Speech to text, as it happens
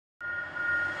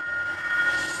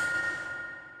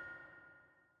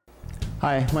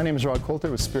Hi, my name is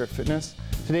Coulter with Spirit Fitness.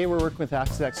 Today we're working with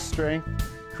Axisstrength,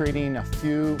 creating a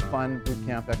few fun boot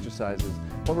camp exercises.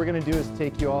 What we're going to do is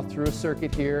take you all through a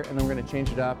circuit here, and then we're going to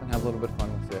change it up and have a little bit of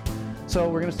fun with it. So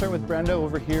we're going to start with Brenda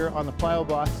over here on the plyo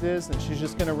boxes, and she's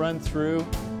just going to run through.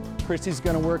 Christy's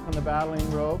going to work on the battling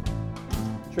rope.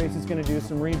 Tracey's going to do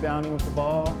some rebounding with the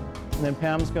ball, and then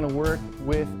Pam's going to work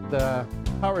with the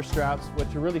power straps,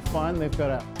 which are really fun. They've got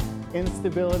a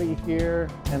instability here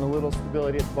and a little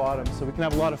stability at the bottom, so we can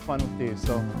have a lot of fun with these.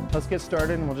 So let's get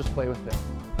started and we'll just play with it.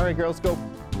 All right, girls, go.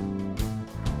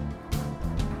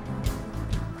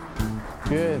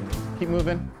 Good. Keep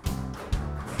moving.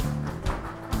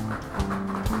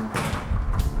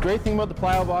 Great thing about the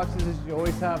plyo boxes is you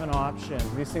always have an option.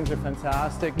 These things are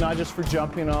fantastic, not just for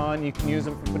jumping on. You can use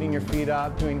them for putting your feet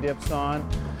up, doing dips on.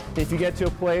 If you get to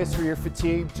a place where you're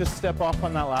fatigued, just step off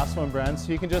on that last one, Brent.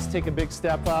 So you can just take a big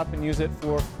step up and use it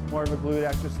for more of a glute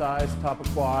exercise, top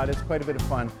of quad. It's quite a bit of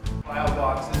fun. Plyo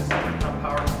boxes,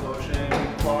 power explosion,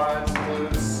 quads,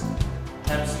 glutes,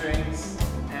 hamstrings.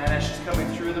 And as she's coming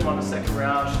through them on the second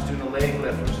round, she's doing a leg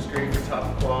lift, which is great for top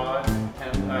of quad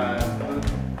and glute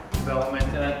development.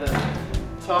 And at the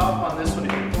top on this one,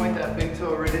 if you point that big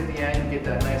toe right at the end, you get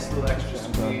that nice little extra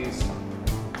squeeze.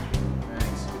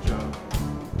 Nice, good job.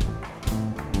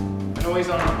 And always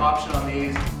on an option on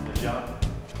these, the jump.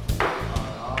 On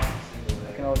and off, single leg.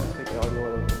 I can always just take the audio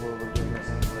while we're doing this.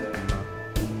 Single leg.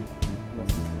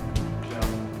 Jump.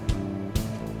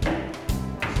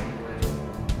 Single leg.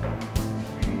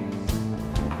 Squeeze.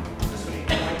 Just when you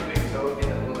point the big toe, get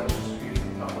that little extra squeeze at the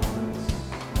top of the glutes.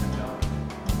 Jump.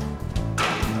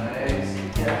 Nice.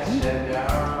 Yes, head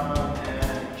down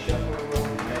and shuffle.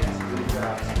 Nice, really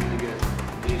fast, really good.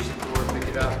 Engage the core, pick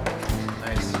it up.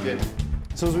 Nice, good.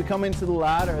 So as we come into the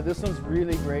ladder, this one's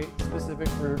really great, specific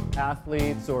for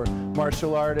athletes or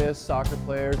martial artists, soccer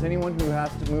players, anyone who has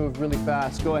to move really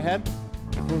fast. Go ahead,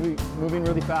 moving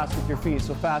really fast with your feet.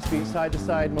 So fast feet, side to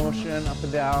side motion, up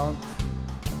and down.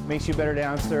 Makes you a better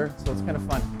dancer, so it's kind of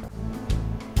fun.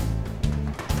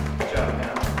 Good job,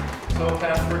 Pam. So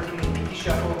Pam's working the pinky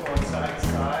shuffle, going side to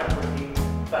side, working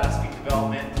fast feet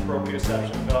development,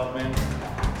 proprioception development,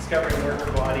 discovering where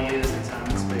her body is in time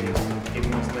and space, giving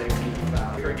those legs moving fast.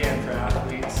 Again, for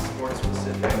athletes, sport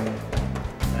specific.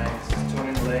 Nice.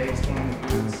 Toning the legs, toning the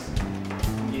glutes,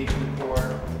 engaging the core.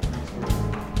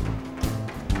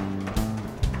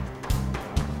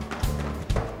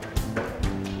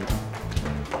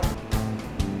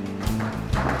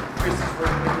 Christy's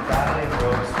working with the battling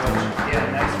ropes, which again,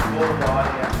 nice full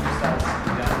body exercise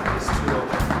done with this tool.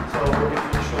 So working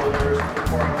through the shoulders,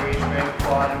 core engagement,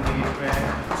 quad engagement.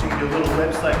 So you can do little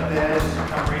lips like this,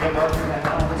 come right above your head.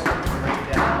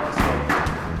 Down, so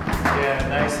yeah,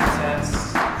 nice intense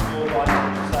full body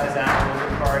exercise,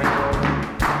 anaerobic cardio.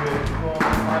 Good. Cool.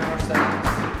 5 more seconds.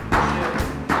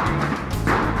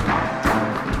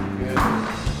 Good.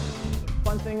 The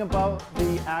fun thing about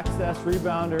the Access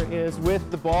Rebounder is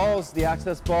with the balls, the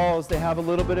Access balls, they have a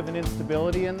little bit of an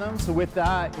instability in them. So with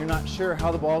that, you're not sure how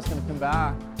the ball's going to come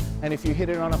back. And if you hit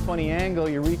it on a funny angle,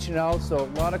 you're reaching out. So a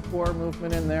lot of core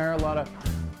movement in there, a lot of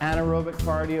anaerobic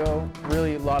cardio,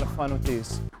 really a lot of fun with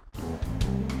these.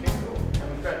 Okay, cool.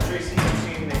 And we've got Tracey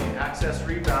using the Access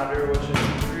Rebounder, which is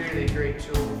a really great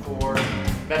tool for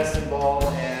medicine ball.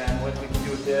 And what we can do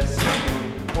with this,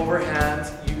 overhand,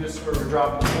 use for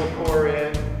dropping full core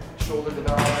in, shoulder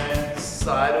development,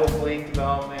 side oblique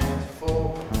development,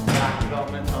 full back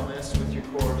development on this with your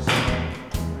core. So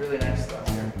really nice stuff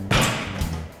here.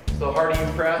 So the harder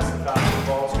you press, the faster the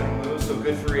ball's going to move. So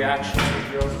good for reaction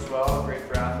drills as well. Great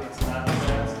for athletes in that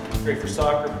sense. Great for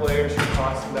soccer players who are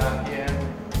tossing back in.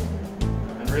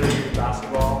 And really good for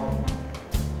basketball.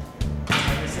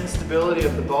 And this instability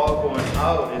of the ball going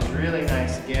out is really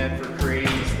nice again for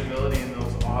creating stability in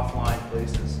those offline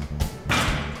places.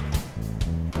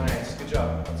 Nice, good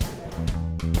job. That's good.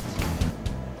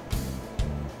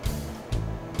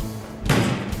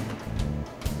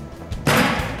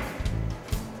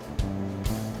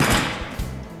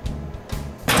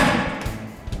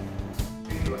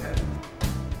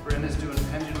 Brenda's doing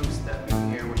pendulum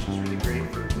stepping here, which is really great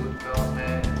for glute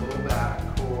development, low back,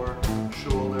 core,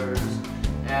 shoulders.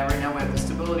 And right now we have the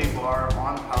stability bar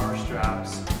on power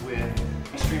straps with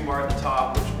extreme bar at the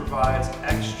top, which provides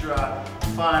extra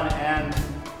fun and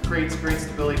creates great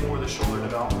stability for the shoulder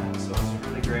development. So it's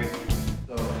really great.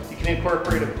 So you can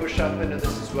incorporate a push-up into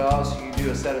this as well. So you can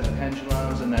do a set of the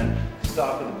pendulums and then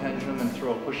stop with the pendulum and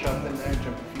throw a push-up in there, jump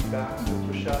your feet back and do a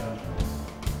push-up.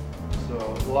 So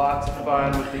lots of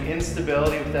fun with the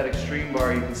instability with that extreme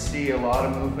bar. You can see a lot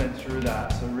of movement through that,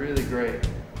 so really great.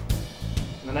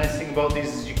 The nice thing about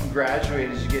these is you can graduate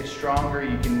as you get stronger,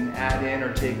 you can add in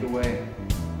or take away.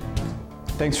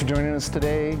 Thanks for joining us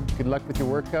today. Good luck with your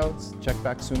workouts. Check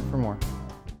back soon for more.